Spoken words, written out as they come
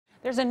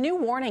There's a new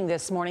warning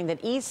this morning that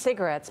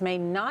e-cigarettes may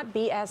not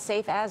be as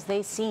safe as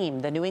they seem.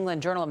 The New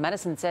England Journal of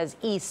Medicine says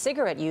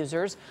e-cigarette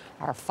users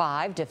are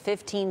 5 to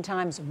 15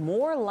 times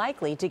more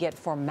likely to get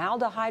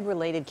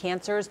formaldehyde-related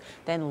cancers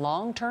than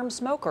long-term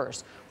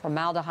smokers.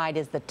 Formaldehyde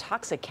is the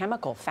toxic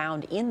chemical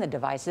found in the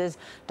devices.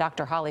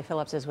 Dr. Holly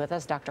Phillips is with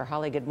us. Dr.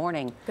 Holly, good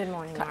morning. Good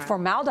morning, Laura.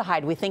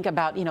 Formaldehyde, we think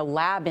about,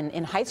 lab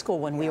in high school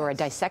when we were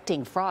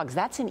dissecting frogs.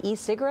 That's in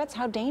e-cigarettes?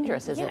 How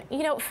dangerous is it?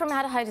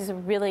 Formaldehyde is a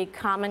really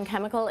common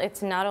chemical.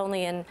 It's not only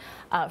in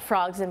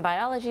frogs in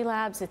biology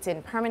labs, it's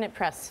in permanent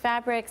pressed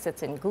fabrics,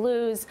 it's in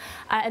glues,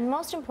 and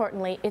most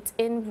importantly, it's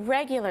in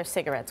regular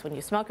cigarettes. When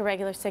you smoke a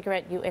regular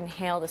cigarette, you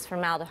inhale this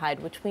formaldehyde,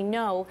 which we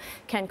know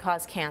can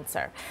cause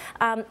cancer.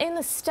 In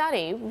the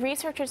study,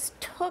 researchers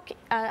took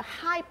a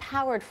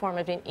high-powered form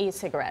of an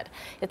e-cigarette.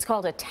 It's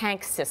called a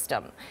tank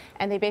system,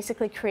 and they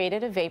basically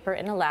created a vapor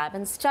in a lab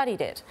and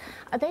studied it.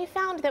 They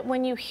found that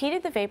when you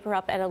heated the vapor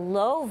up at a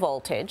low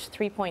voltage,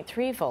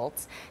 3.3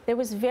 volts, there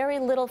was very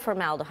little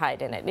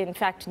formaldehyde in it. In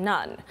fact,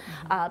 none.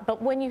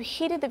 But when you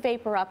heated the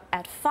vapor up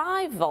at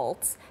 5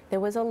 volts,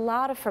 there was a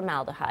lot of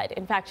formaldehyde.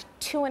 In fact,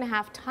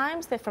 2.5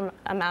 times the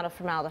amount of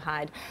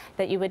formaldehyde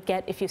that you would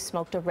get if you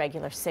smoked a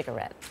regular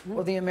cigarette.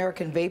 Well, the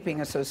American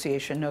Vaping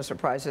Association, no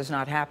surprise, is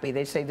not happy.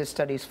 They say this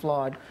study's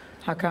flawed.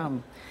 How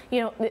come?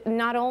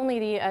 Not only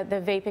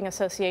the Vaping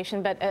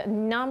Association, but a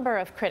number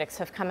of critics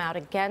have come out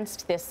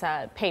against this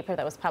paper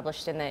that was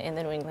published in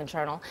the New England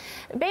Journal.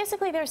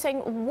 Basically, they're saying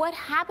what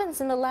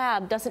happens in the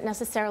lab doesn't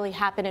necessarily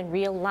happen in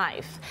real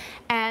life.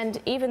 And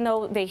even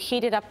though they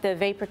heated up the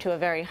vapor to a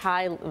very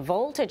high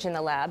voltage in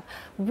the lab,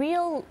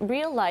 real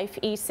life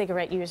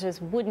e-cigarette users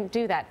wouldn't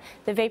do that.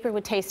 The vapor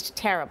would taste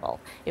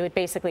terrible. It would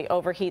basically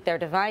overheat their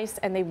device,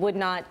 and they would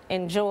not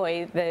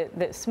enjoy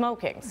the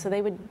smoking. So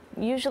they would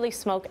usually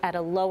smoke at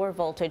a lower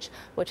voltage,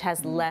 which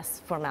has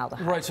less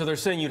formaldehyde. Right, so they're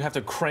saying you'd have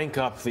to crank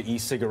up the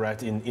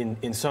e-cigarette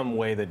in some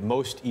way that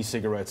most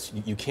e-cigarettes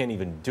you can't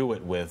even do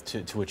it with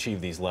to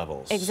achieve these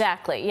levels.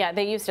 Exactly, yeah.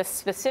 They used a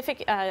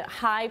specific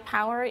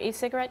high-power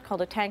e-cigarette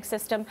called a tank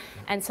system,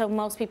 and so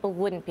most people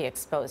wouldn't be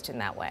exposed in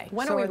that way.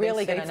 When are we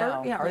really going to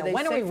know? Yeah,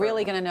 when are we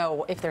really going to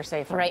know if they're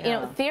safer? Right,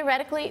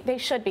 theoretically, they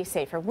should be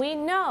safer. We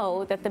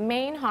know that the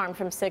main harm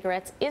from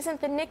cigarettes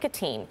isn't the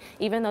nicotine,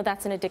 even though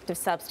that's an addictive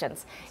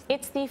substance.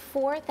 It's the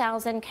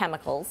 4,000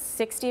 chemicals,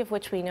 60 of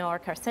which we know are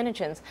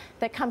carcinogens,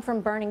 that come from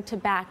burning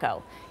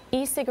tobacco.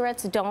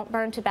 E-cigarettes don't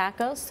burn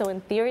tobacco, so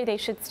in theory they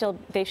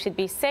should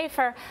be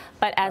safer,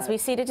 but as we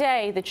see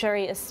today, the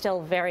jury is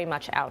still very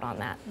much out on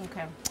that.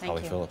 Okay, thank you.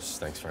 Holly Phillips,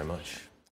 thanks very much.